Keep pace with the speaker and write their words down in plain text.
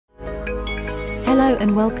Hello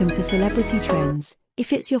and welcome to Celebrity Trends.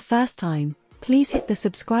 If it's your first time, please hit the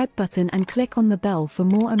subscribe button and click on the bell for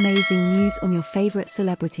more amazing news on your favorite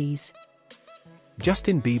celebrities.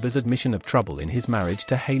 Justin Bieber's admission of trouble in his marriage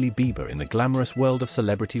to Hailey Bieber in the glamorous world of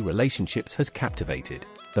celebrity relationships has captivated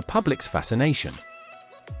the public's fascination.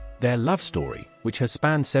 Their love story, which has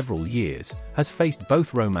spanned several years, has faced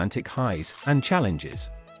both romantic highs and challenges.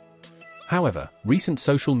 However, recent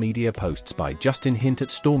social media posts by Justin hint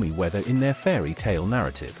at stormy weather in their fairy tale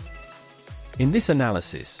narrative. In this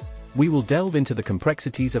analysis, we will delve into the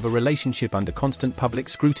complexities of a relationship under constant public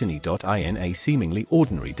scrutiny. In a seemingly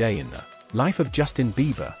ordinary day in the life of Justin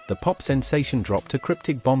Bieber, the pop sensation dropped a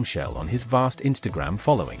cryptic bombshell on his vast Instagram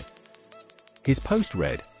following. His post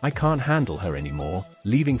read, "I can't handle her anymore,"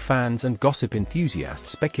 leaving fans and gossip enthusiasts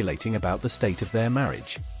speculating about the state of their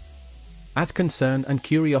marriage. As concern and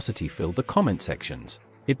curiosity filled the comment sections,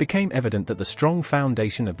 it became evident that the strong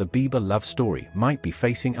foundation of the Bieber love story might be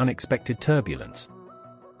facing unexpected turbulence.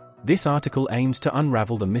 This article aims to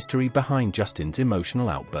unravel the mystery behind Justin's emotional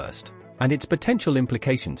outburst and its potential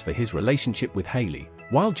implications for his relationship with Hailey.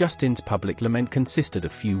 While Justin's public lament consisted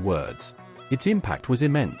of few words, its impact was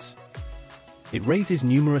immense. It raises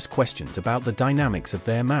numerous questions about the dynamics of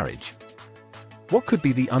their marriage. What could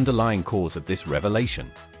be the underlying cause of this revelation?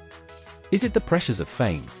 Is it the pressures of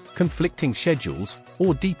fame, conflicting schedules,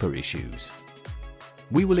 or deeper issues?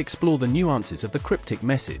 We will explore the nuances of the cryptic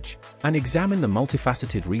message and examine the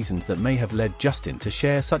multifaceted reasons that may have led Justin to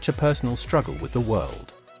share such a personal struggle with the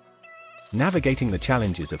world. Navigating the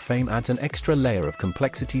challenges of fame adds an extra layer of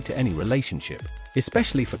complexity to any relationship,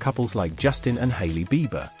 especially for couples like Justin and Hailey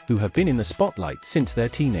Bieber, who have been in the spotlight since their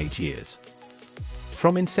teenage years.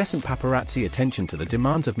 From incessant paparazzi attention to the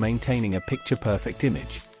demands of maintaining a picture-perfect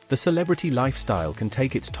image, the celebrity lifestyle can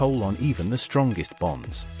take its toll on even the strongest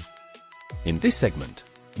bonds. In this segment,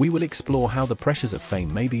 we will explore how the pressures of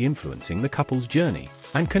fame may be influencing the couple's journey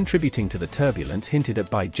and contributing to the turbulence hinted at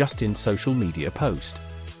by Justin's social media post.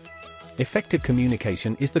 Effective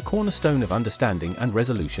communication is the cornerstone of understanding and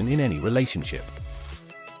resolution in any relationship.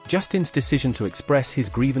 Justin's decision to express his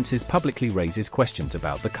grievances publicly raises questions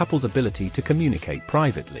about the couple's ability to communicate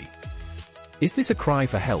privately. Is this a cry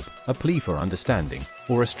for help, a plea for understanding,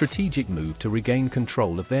 or a strategic move to regain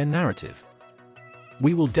control of their narrative?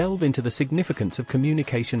 We will delve into the significance of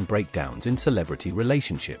communication breakdowns in celebrity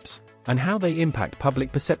relationships and how they impact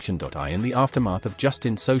public perception. In the aftermath of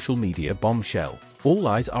Justin's social media bombshell, all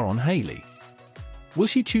eyes are on Hailey. Will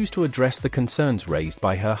she choose to address the concerns raised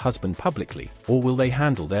by her husband publicly, or will they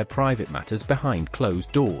handle their private matters behind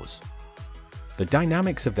closed doors? The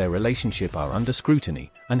dynamics of their relationship are under scrutiny,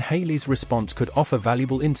 and Hailey's response could offer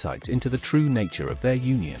valuable insights into the true nature of their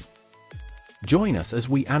union. Join us as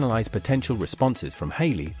we analyze potential responses from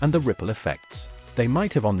Hailey and the ripple effects they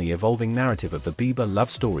might have on the evolving narrative of the Bieber love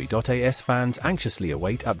story. As fans anxiously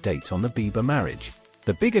await updates on the Bieber marriage,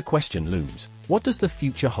 the bigger question looms: what does the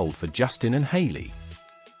future hold for Justin and Hailey?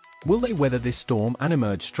 Will they weather this storm and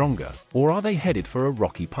emerge stronger, or are they headed for a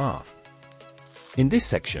rocky path? In this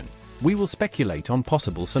section, we will speculate on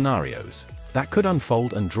possible scenarios that could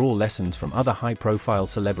unfold and draw lessons from other high-profile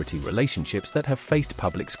celebrity relationships that have faced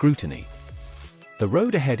public scrutiny. The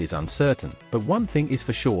road ahead is uncertain, but one thing is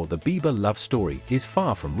for sure: the Bieber love story is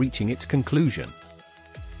far from reaching its conclusion.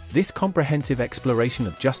 This comprehensive exploration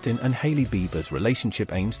of Justin and Hailey Bieber's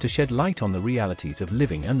relationship aims to shed light on the realities of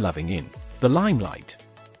living and loving in the limelight.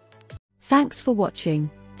 Thanks for watching.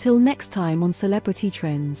 Till next time on Celebrity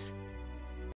Trends.